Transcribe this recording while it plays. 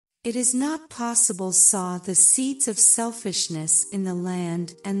It is not possible sow the seeds of selfishness in the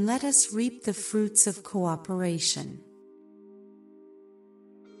land and let us reap the fruits of cooperation.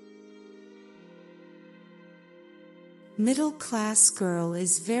 Middle-class girl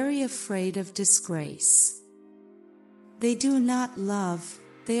is very afraid of disgrace. They do not love,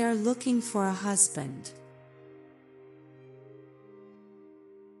 they are looking for a husband.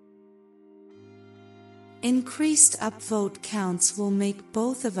 Increased upvote counts will make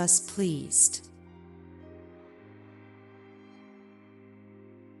both of us pleased.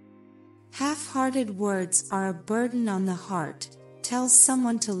 Half-hearted words are a burden on the heart. Tell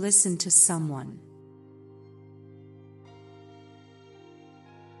someone to listen to someone.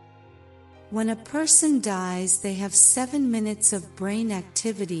 When a person dies, they have 7 minutes of brain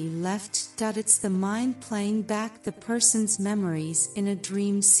activity left. It's the mind playing back the person's memories in a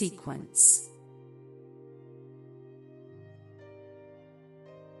dream sequence.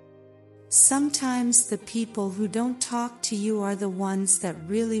 Sometimes the people who don't talk to you are the ones that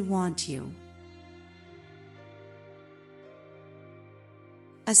really want you.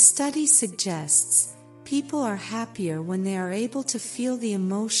 A study suggests people are happier when they are able to feel the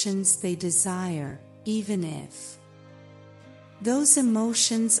emotions they desire, even if those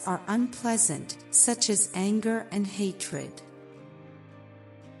emotions are unpleasant, such as anger and hatred.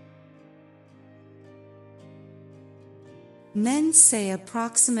 Men say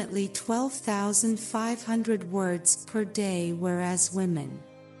approximately 12,500 words per day, whereas women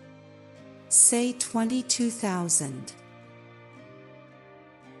say 22,000.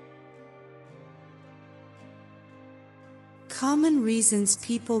 Common reasons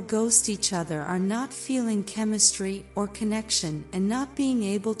people ghost each other are not feeling chemistry or connection and not being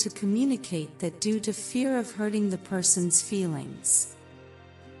able to communicate that due to fear of hurting the person's feelings.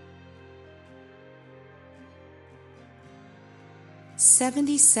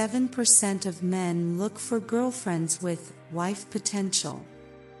 77% of men look for girlfriends with wife potential.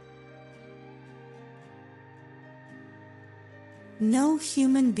 No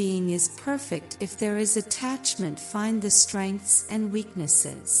human being is perfect. If there is attachment, find the strengths and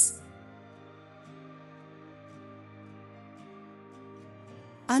weaknesses.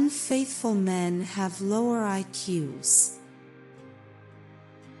 Unfaithful men have lower IQs.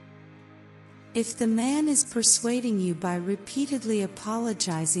 If the man is persuading you by repeatedly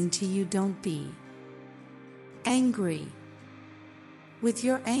apologizing to you, don't be angry. With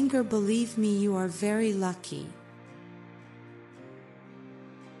your anger, believe me, you are very lucky.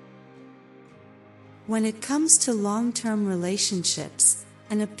 When it comes to long-term relationships,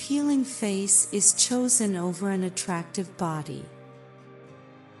 an appealing face is chosen over an attractive body.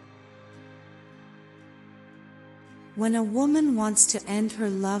 When a woman wants to end her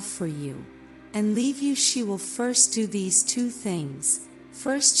love for you and leave you, she will first do these 2 things.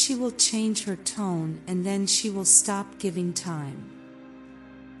 First, she will change her tone, and then she will stop giving time.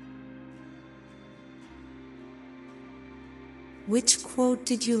 Which quote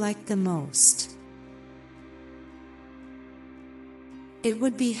did you like the most? It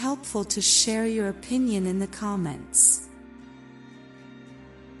would be helpful to share your opinion in the comments.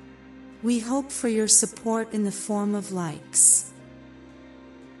 We hope for your support in the form of likes.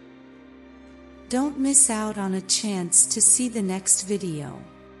 Don't miss out on a chance to see the next video.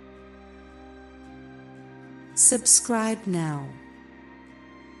 Subscribe now.